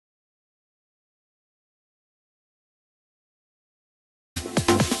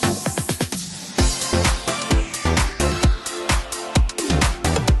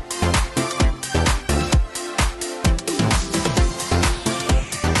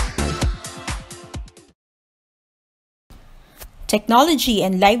Technology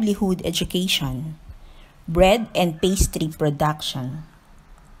and livelihood education, bread and pastry production.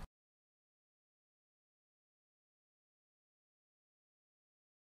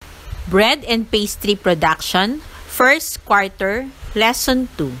 Bread and pastry production, first quarter, lesson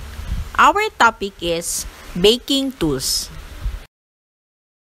 2. Our topic is baking tools.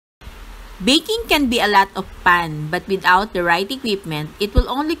 Baking can be a lot of fun, but without the right equipment, it will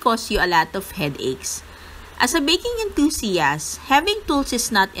only cause you a lot of headaches. As a baking enthusiast, having tools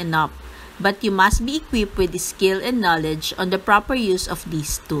is not enough, but you must be equipped with the skill and knowledge on the proper use of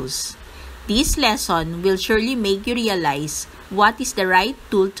these tools. This lesson will surely make you realize what is the right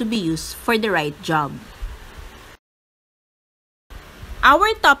tool to be used for the right job.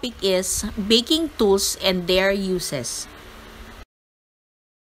 Our topic is baking tools and their uses.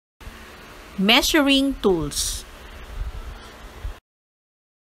 Measuring tools.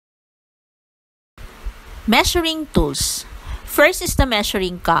 Measuring tools. First is the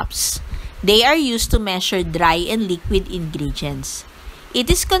measuring cups. They are used to measure dry and liquid ingredients. It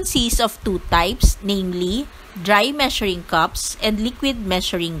is consists of two types, namely dry measuring cups and liquid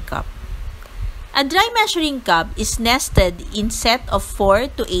measuring cup. A dry measuring cup is nested in set of 4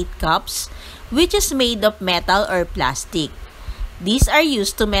 to 8 cups, which is made of metal or plastic. These are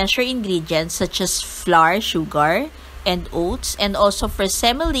used to measure ingredients such as flour, sugar, and oats, and also for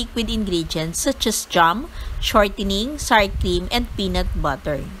semi-liquid ingredients such as jam, shortening, sour cream, and peanut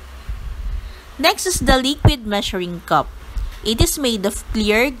butter. Next is the liquid measuring cup. It is made of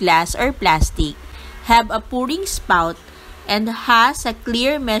clear glass or plastic, have a pouring spout, and has a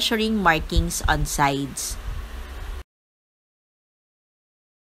clear measuring markings on sides.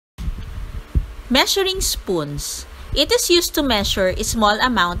 Measuring spoons. It is used to measure a small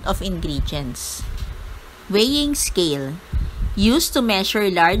amount of ingredients. Weighing scale. Used to measure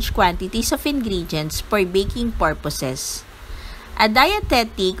large quantities of ingredients for baking purposes. A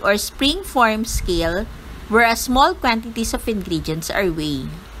dietetic or spring-form scale where a small quantities of ingredients are weighed.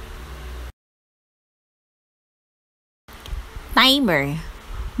 Timer.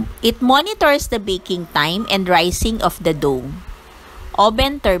 It monitors the baking time and rising of the dough.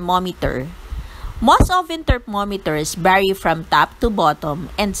 Oven thermometer. Most oven thermometers vary from top to bottom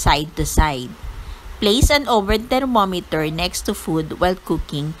and side to side. Place an oven thermometer next to food while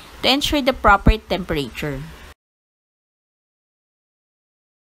cooking to ensure the proper temperature.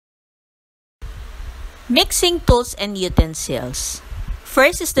 Mixing tools and utensils.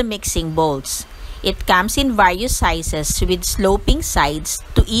 First is the mixing bowls. It comes in various sizes with sloping sides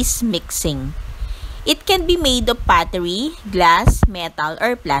to ease mixing. It can be made of pottery, glass, metal,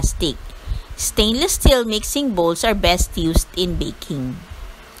 or plastic. Stainless steel mixing bowls are best used in baking.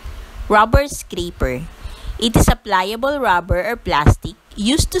 Rubber scraper. It is a pliable rubber or plastic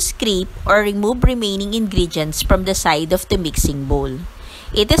used to scrape or remove remaining ingredients from the side of the mixing bowl.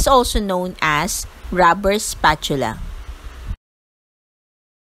 It is also known as rubber spatula.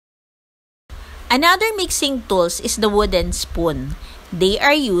 Another mixing tools is the wooden spoon. They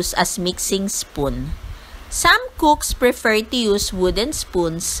are used as mixing spoon. Some cooks prefer to use wooden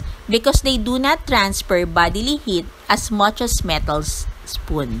spoons because they do not transfer bodily heat as much as metal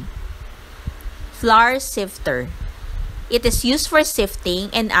spoon. Flour sifter. It is used for sifting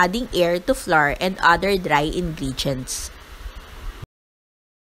and adding air to flour and other dry ingredients.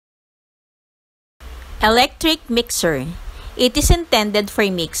 Electric mixer. It is intended for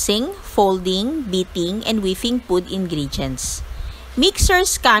mixing, folding, beating, and whipping food ingredients.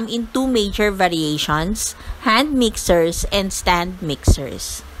 Mixers come in two major variations, hand mixers and stand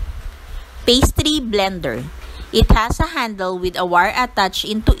mixers. Pastry blender. It has a handle with a wire attached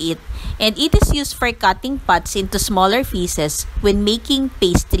into it, and it is used for cutting pots into smaller pieces when making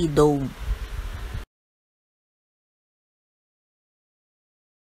pastry dough.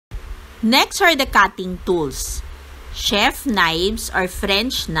 Next are the cutting tools. Chef knives or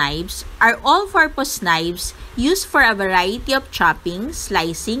French knives are all-purpose knives used for a variety of chopping,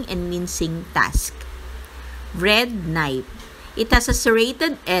 slicing, and mincing tasks. Bread knife. It has a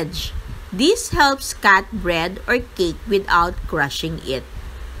serrated edge. This helps cut bread or cake without crushing it.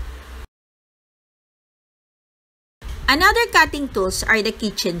 Another cutting tools are the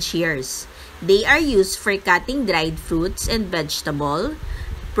kitchen shears. They are used for cutting dried fruits and vegetables,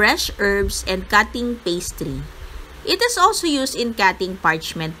 fresh herbs, and cutting pastry. It is also used in cutting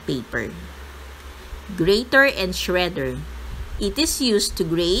parchment paper. Grater and shredder. It is used to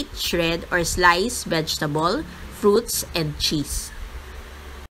grate, shred, or slice vegetable, fruits, and cheese.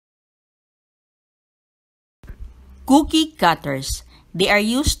 Cookie cutters. They are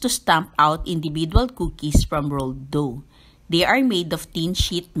used to stamp out individual cookies from rolled dough. They are made of thin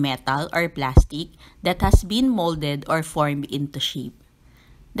sheet metal or plastic that has been molded or formed into shape.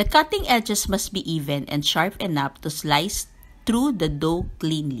 The cutting edges must be even and sharp enough to slice through the dough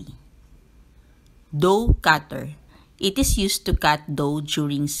cleanly. Dough cutter. It is used to cut dough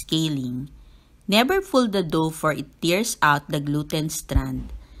during scaling. Never pull the dough for it tears out the gluten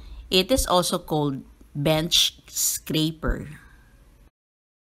strand. It is also called bench scraper.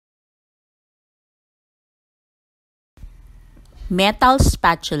 Metal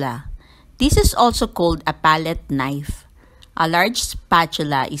spatula. This is also called a palette knife. A large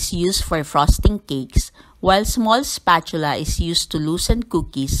spatula is used for frosting cakes, while small spatula is used to loosen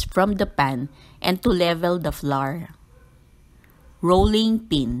cookies from the pan and to level the flour. Rolling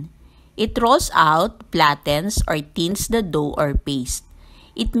pin. It rolls out, flattens, or thins the dough or paste.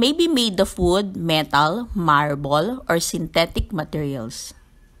 It may be made of wood, metal, marble, or synthetic materials.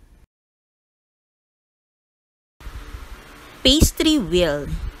 Pastry wheel.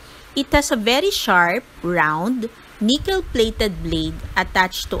 It has a very sharp, round, nickel-plated blade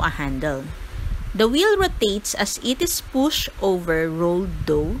attached to a handle. The wheel rotates as it is pushed over rolled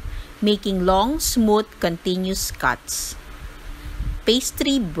dough, making long, smooth, continuous cuts.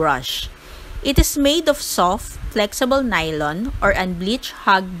 Pastry brush. It is made of soft, flexible nylon or unbleached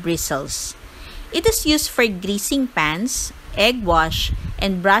hog bristles. It is used for greasing pans, egg wash,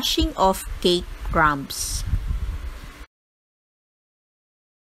 and brushing off cake crumbs.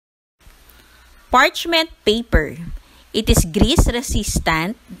 Parchment paper. It is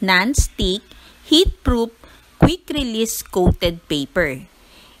grease-resistant, non-stick, heat-proof, quick-release coated paper.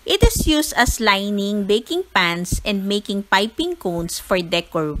 It is used as lining baking pans and making piping cones for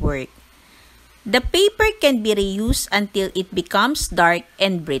decor work. The paper can be reused until it becomes dark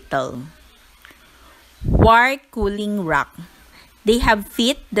and brittle. Wire cooling rack. They have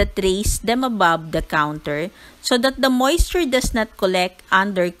feet that raise them above the counter so that the moisture does not collect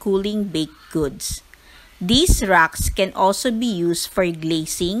under cooling baked goods. These racks can also be used for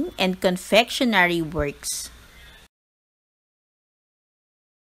glazing and confectionery works.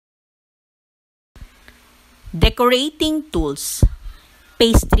 Decorating tools.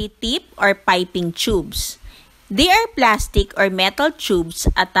 Pastry tip or piping tubes. They are plastic or metal tubes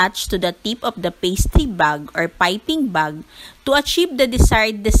attached to the tip of the pastry bag or piping bag to achieve the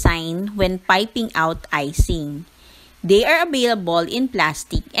desired design when piping out icing. They are available in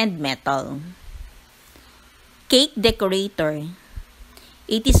plastic and metal. Cake decorator.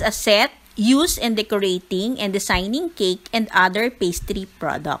 It is a set used in decorating and designing cake and other pastry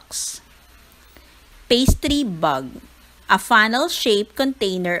products. Pastry bag. A funnel-shaped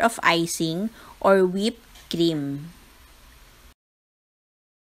container of icing or whipped cream.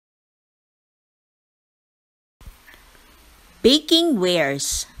 Baking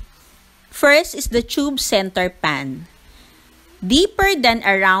wares. First is the tube center pan. Deeper than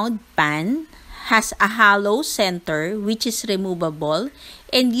a round pan, has a hollow center which is removable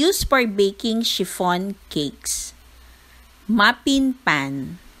and used for baking chiffon cakes. Muffin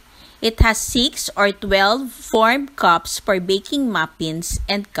pan. It has 6 or 12 formed cups for baking muffins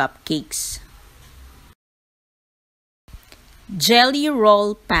and cupcakes. Jelly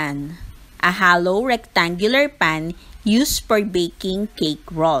roll pan. A hollow rectangular pan used for baking cake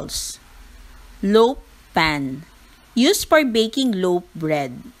rolls. Loaf pan. Used for baking loaf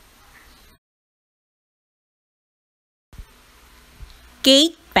bread.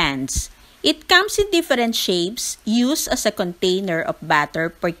 Cake pans. It comes in different shapes, used as a container of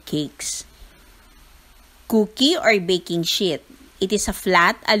batter for cakes. Cookie or baking sheet. It is a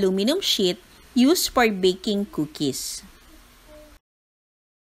flat aluminum sheet used for baking cookies.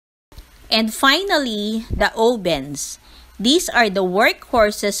 And finally, the ovens. These are the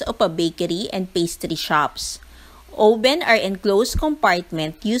workhorses of a bakery and pastry shops. Ovens are enclosed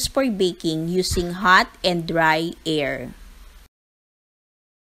compartments used for baking using hot and dry air.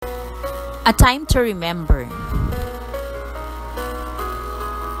 A time to remember.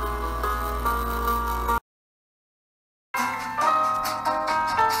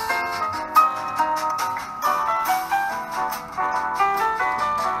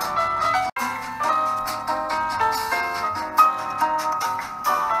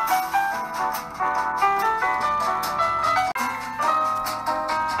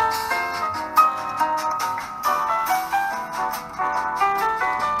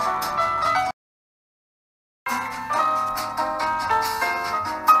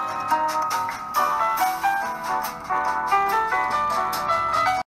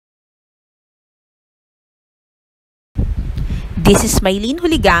 This is Maylene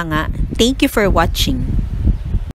Huliganga. Thank you for watching.